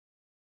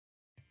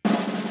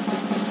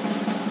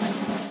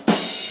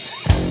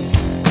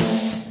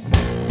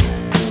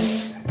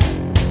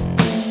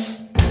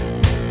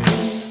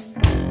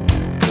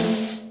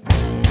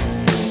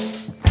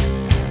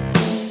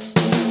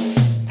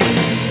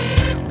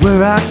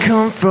Where I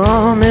come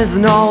from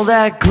isn't all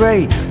that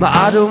great. My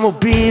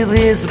automobile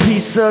is a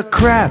piece of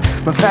crap.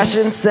 My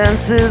fashion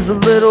sense is a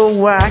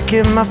little whack,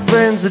 and my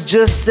friends are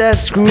just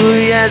as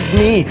screwy as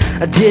me.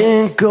 I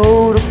didn't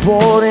go to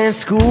boarding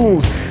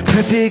schools.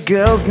 Preppy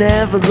girls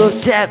never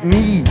looked at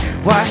me.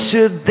 Why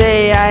should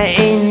they? I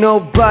ain't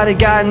nobody,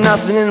 got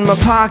nothing in my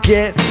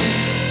pocket.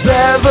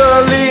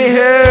 Beverly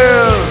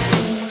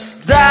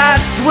Hills,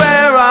 that's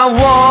where I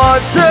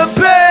want to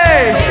be.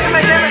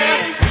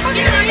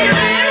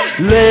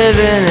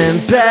 Living in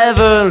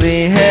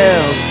Beverly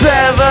Hills,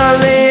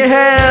 Beverly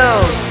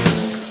Hills,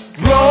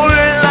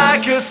 rolling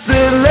like a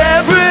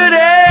celebrity.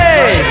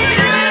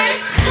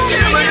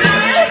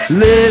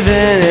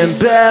 Living in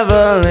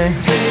Beverly.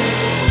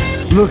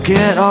 Look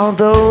at all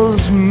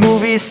those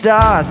movie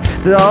stars,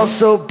 they're all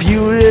so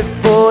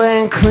beautiful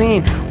and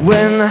clean.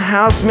 When the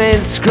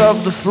housemaids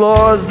scrub the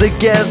floors, they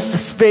get the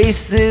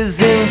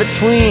spaces in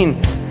between.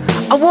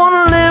 I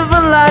wanna live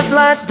a life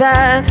like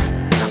that,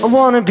 I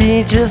wanna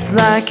be just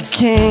like a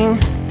king.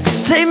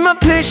 Take my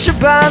picture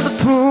by the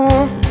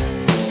pool,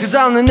 'cause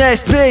I'm the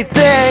next big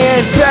thing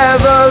in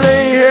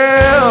Beverly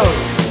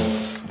Hills.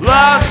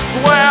 That's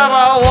where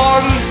I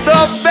want to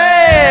be.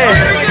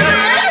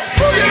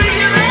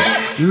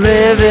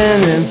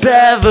 Living in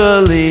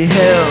Beverly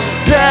Hills,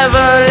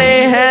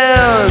 Beverly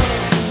Hills,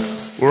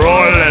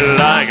 rolling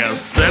like a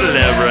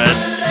celebrity.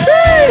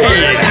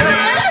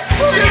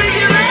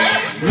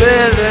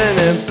 Living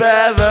in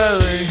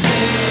Beverly.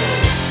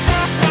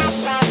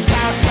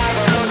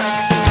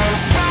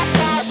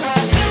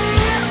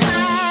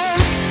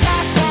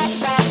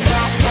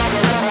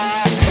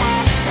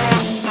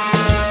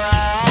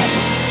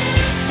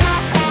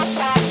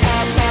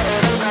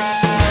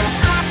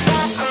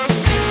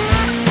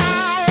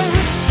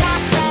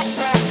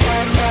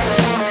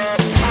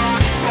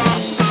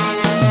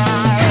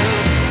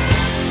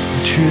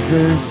 Truth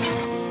is,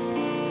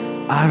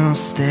 I don't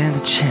stand a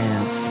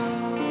chance.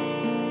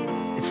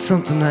 It's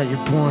something that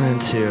you're born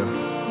into,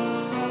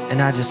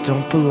 and I just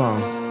don't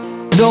belong.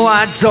 No,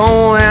 I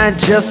don't, I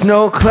just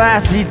no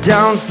class, be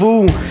down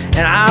fool,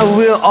 and I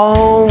will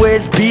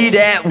always be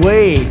that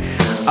way.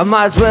 I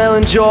might as well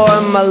enjoy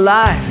my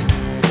life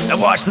and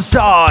watch the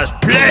stars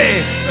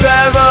play.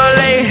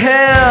 Beverly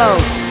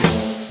Hills,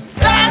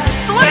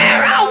 that's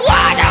where I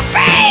wanna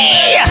be.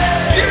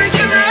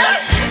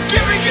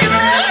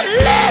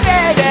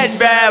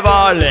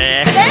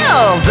 Beverly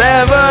Hills,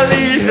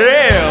 Beverly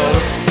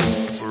Hills,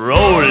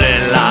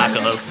 rolling like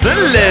a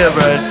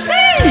celebrity.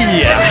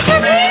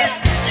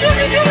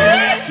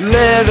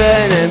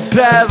 Living in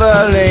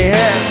Beverly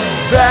Hills,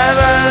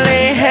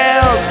 Beverly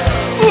Hills,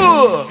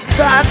 ooh,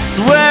 that's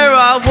where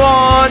I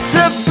want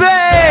to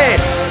be.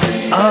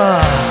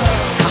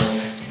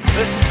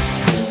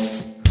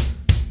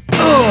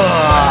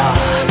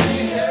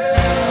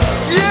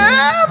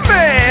 Yeah,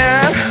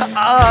 man.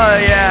 Oh,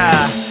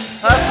 yeah.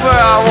 That's where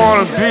I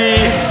wanna be.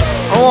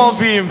 I wanna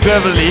be in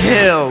Beverly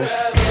Hills.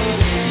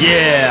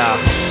 Yeah.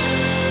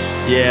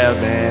 Yeah,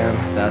 man.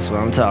 That's what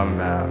I'm talking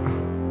about.